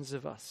different ones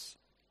of us.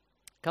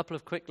 A couple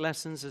of quick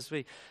lessons as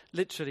we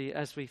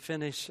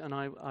finish, and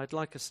I'd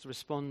like us to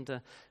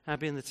respond.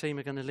 Abby and the team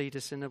are going to lead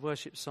us in a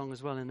worship song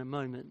as well in a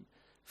moment.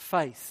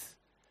 Faith.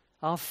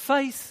 Our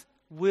faith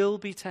will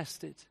be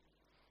tested.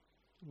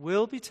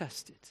 Will be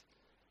tested.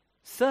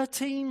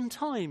 13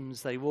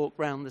 times they walked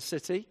round the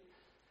city.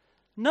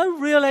 No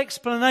real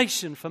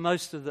explanation for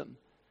most of them.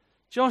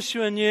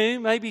 Joshua knew,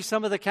 maybe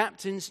some of the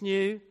captains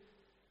knew.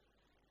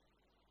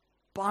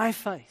 By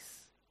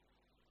faith.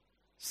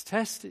 It's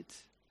tested,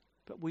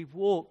 but we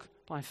walk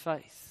by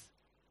faith.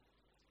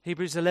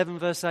 Hebrews 11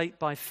 verse 8,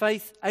 by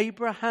faith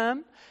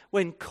Abraham,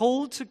 when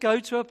called to go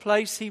to a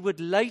place he would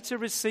later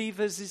receive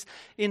as his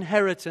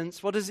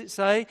inheritance, what does it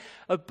say?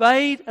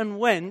 Obeyed and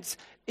went,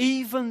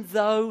 even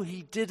though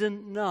he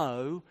didn't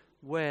know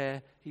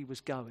where he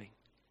was going.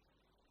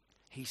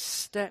 He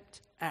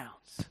stepped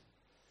out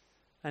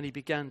and he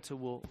began to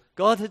walk.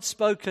 God had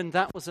spoken,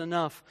 that was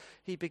enough.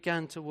 He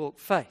began to walk.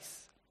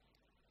 Faith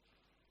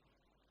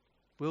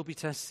will be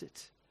tested.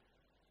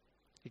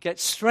 It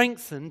gets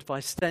strengthened by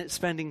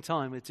spending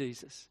time with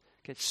Jesus.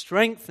 It gets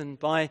strengthened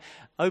by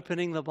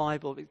opening the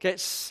Bible. It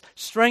gets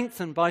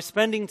strengthened by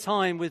spending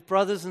time with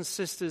brothers and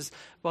sisters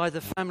by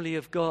the family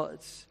of God.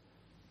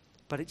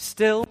 But it's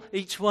still,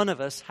 each one of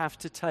us have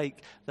to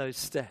take those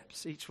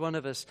steps. Each one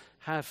of us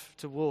have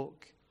to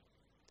walk.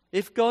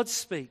 If God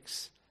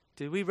speaks,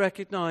 do we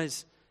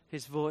recognize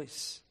his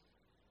voice?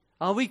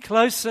 Are we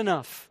close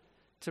enough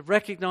to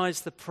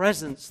recognize the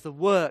presence, the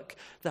work,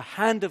 the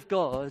hand of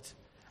God,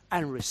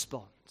 and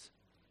respond?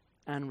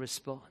 And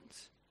respond.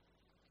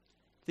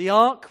 The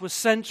ark was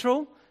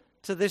central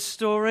to this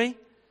story.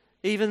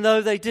 Even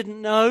though they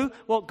didn't know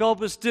what God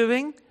was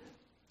doing,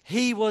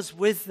 he was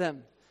with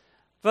them.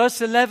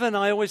 Verse 11,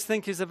 I always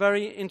think, is a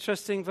very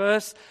interesting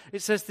verse.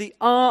 It says the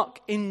ark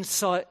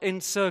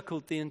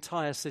encircled the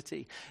entire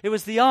city. It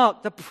was the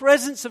ark. The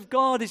presence of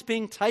God is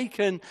being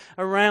taken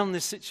around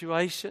this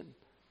situation.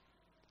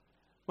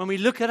 When we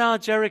look at our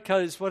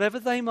Jerichos, whatever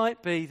they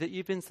might be that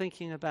you've been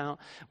thinking about,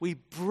 we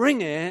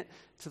bring it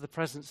to the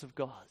presence of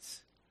God.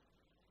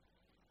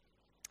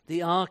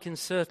 The ark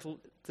encircled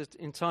the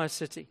entire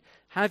city.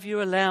 Have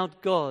you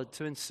allowed God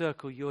to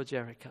encircle your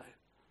Jericho?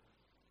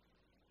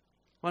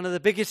 One of the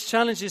biggest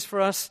challenges for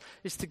us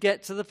is to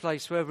get to the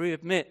place where we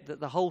admit that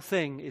the whole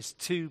thing is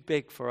too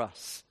big for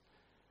us.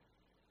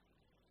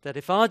 That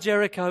if our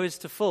Jericho is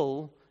to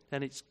fall,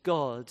 then it's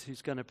God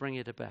who's going to bring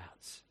it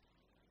about.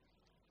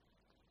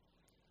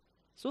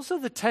 It's also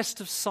the test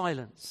of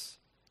silence.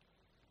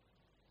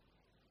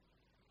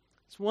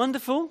 It's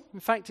wonderful. In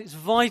fact, it's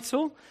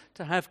vital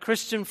to have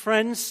Christian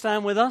friends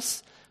stand with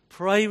us,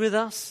 pray with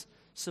us,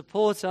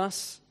 support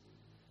us.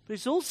 But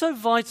it's also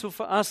vital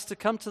for us to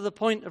come to the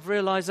point of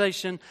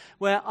realization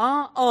where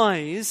our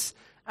eyes,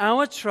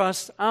 our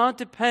trust, our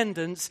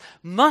dependence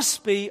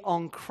must be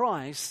on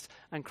Christ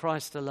and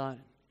Christ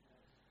alone.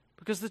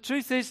 Because the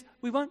truth is,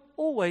 we won't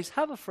always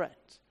have a friend.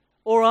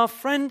 Or our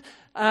friend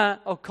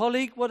or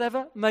colleague,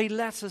 whatever, may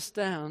let us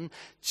down.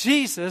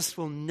 Jesus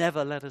will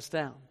never let us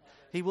down.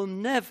 He will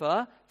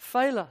never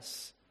fail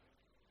us.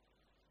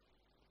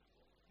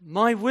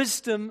 My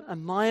wisdom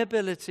and my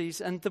abilities,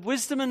 and the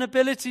wisdom and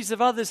abilities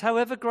of others,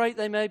 however great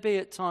they may be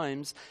at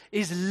times,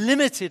 is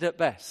limited at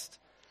best.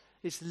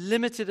 It's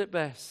limited at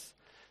best.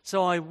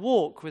 So I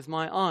walk with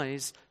my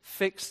eyes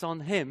fixed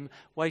on him,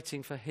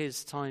 waiting for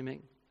his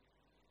timing.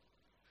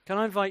 Can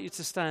I invite you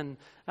to stand?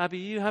 Abby,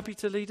 are you happy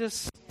to lead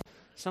us?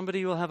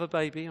 Somebody will have a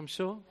baby, I'm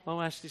sure.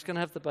 Oh, Ashley's going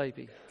to have the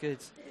baby. Good.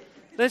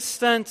 Let's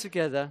stand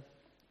together.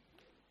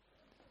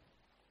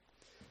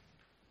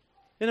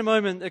 In a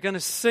moment, they're going to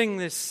sing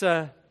this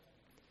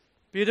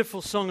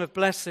beautiful song of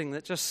blessing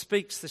that just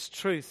speaks this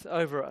truth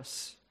over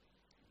us.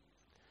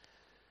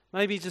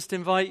 Maybe just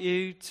invite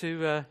you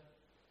to,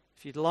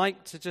 if you'd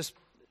like, to just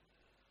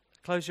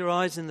close your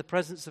eyes in the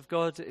presence of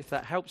God. If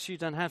that helps you,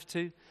 don't have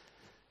to.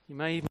 You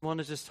may even want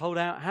to just hold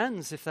out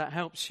hands if that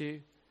helps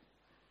you.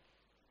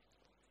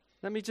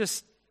 Let me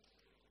just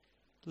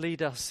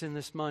lead us in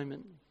this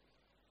moment.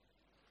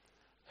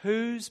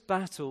 Whose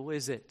battle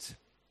is it?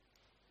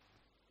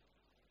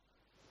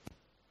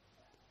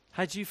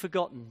 Had you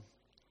forgotten?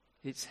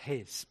 It's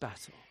his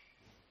battle.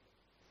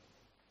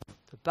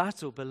 The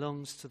battle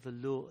belongs to the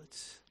Lord.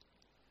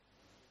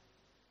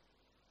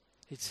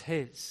 It's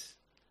His.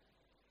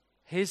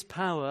 His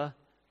power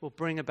will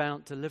bring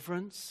about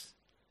deliverance,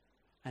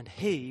 and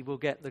He will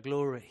get the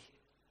glory.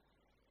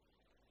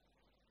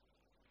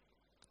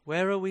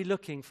 Where are we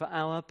looking for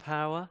our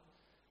power,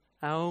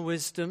 our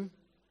wisdom,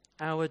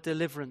 our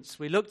deliverance?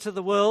 We look to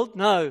the world?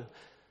 No.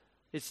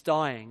 It's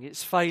dying.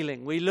 It's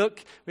failing. We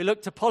look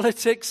to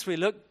politics. We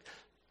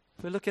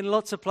look in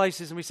lots of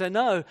places and we say,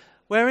 no,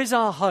 where is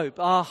our hope?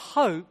 Our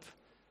hope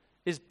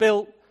is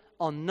built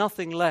on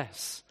nothing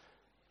less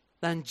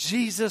than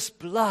Jesus'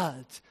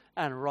 blood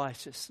and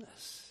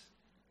righteousness.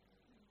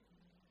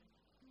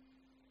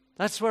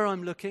 That's where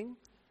I'm looking.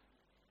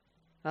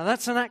 Now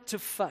that's an act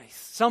of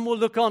faith. Some will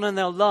look on and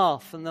they'll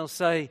laugh and they'll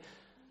say,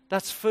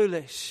 that's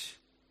foolish.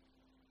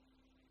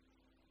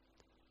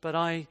 But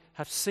I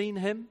have seen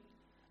Him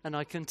and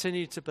I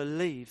continue to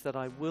believe that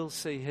I will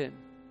see Him.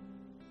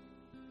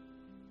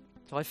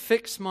 So I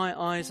fix my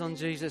eyes on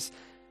Jesus.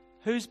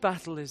 Whose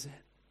battle is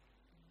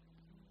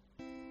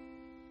it?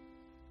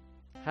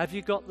 Have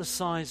you got the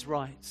size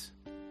right?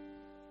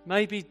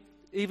 Maybe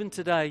even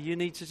today you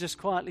need to just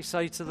quietly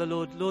say to the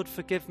Lord, Lord,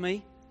 forgive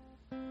me.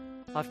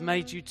 I've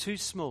made you too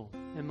small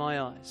in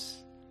my eyes.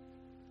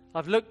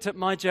 I've looked at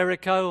my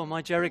Jericho or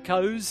my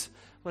Jerichos,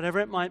 whatever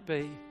it might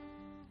be,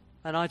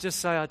 and I just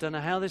say, I don't know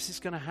how this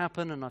is going to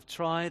happen, and I've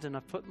tried, and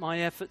I've put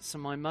my efforts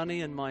and my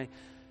money and my...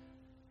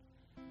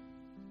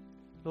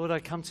 Lord, I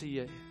come to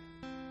you.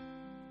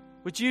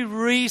 Would you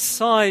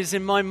resize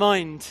in my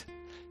mind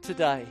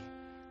today?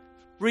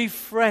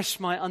 Refresh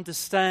my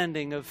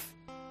understanding of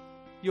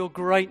your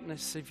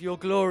greatness, of your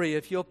glory,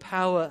 of your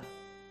power.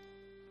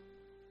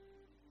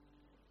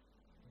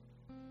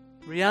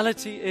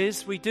 Reality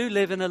is we do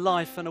live in a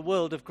life and a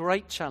world of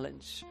great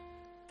challenge.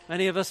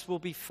 Many of us will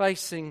be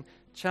facing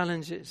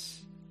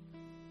challenges.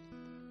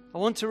 I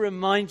want to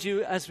remind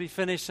you as we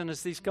finish and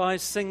as these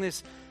guys sing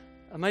this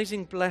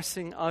amazing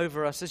blessing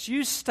over us. As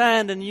you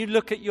stand and you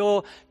look at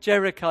your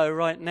Jericho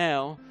right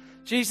now,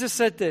 Jesus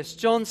said this,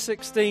 John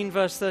 16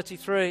 verse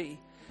 33.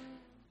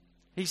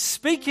 He's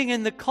speaking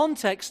in the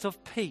context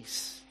of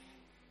peace.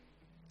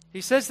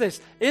 He says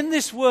this, in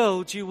this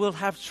world you will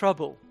have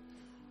trouble.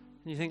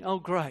 And you think, oh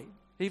great,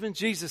 even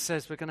Jesus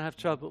says we're going to have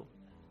trouble.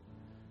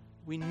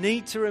 We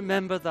need to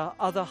remember the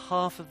other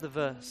half of the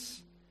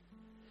verse.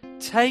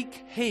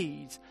 Take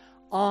heed,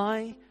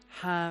 I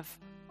have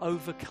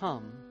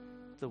overcome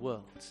the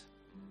world.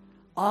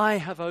 I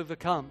have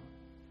overcome.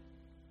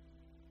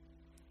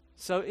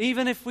 So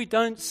even if we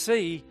don't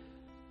see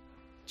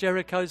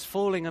Jericho's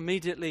falling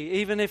immediately,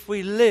 even if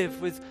we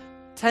live with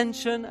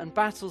tension and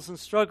battles and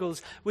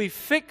struggles, we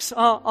fix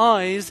our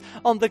eyes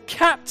on the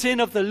captain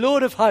of the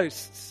Lord of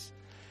hosts,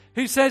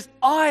 who says,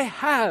 I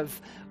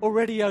have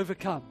already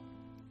overcome.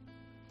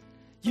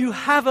 You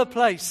have a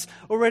place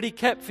already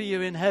kept for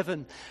you in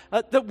heaven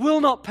that will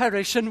not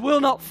perish and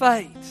will not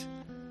fade.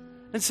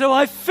 And so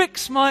I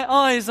fix my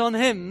eyes on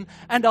Him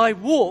and I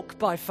walk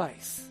by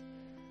faith.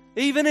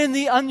 Even in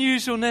the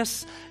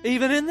unusualness,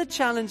 even in the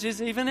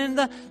challenges, even in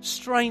the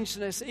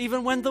strangeness,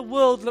 even when the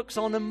world looks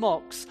on and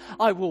mocks,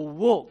 I will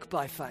walk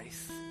by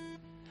faith.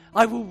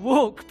 I will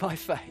walk by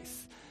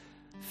faith,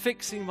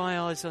 fixing my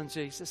eyes on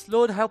Jesus.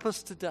 Lord, help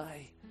us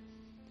today.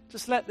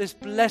 Just let this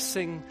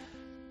blessing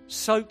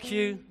soak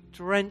you,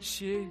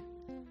 drench you,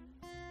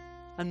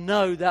 and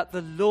know that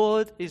the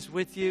Lord is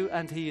with you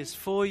and He is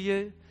for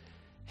you.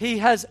 He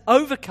has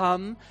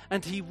overcome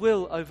and He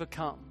will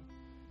overcome.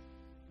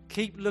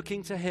 Keep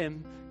looking to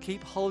Him.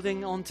 Keep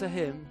holding on to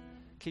Him.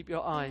 Keep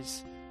your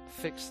eyes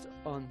fixed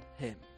on Him.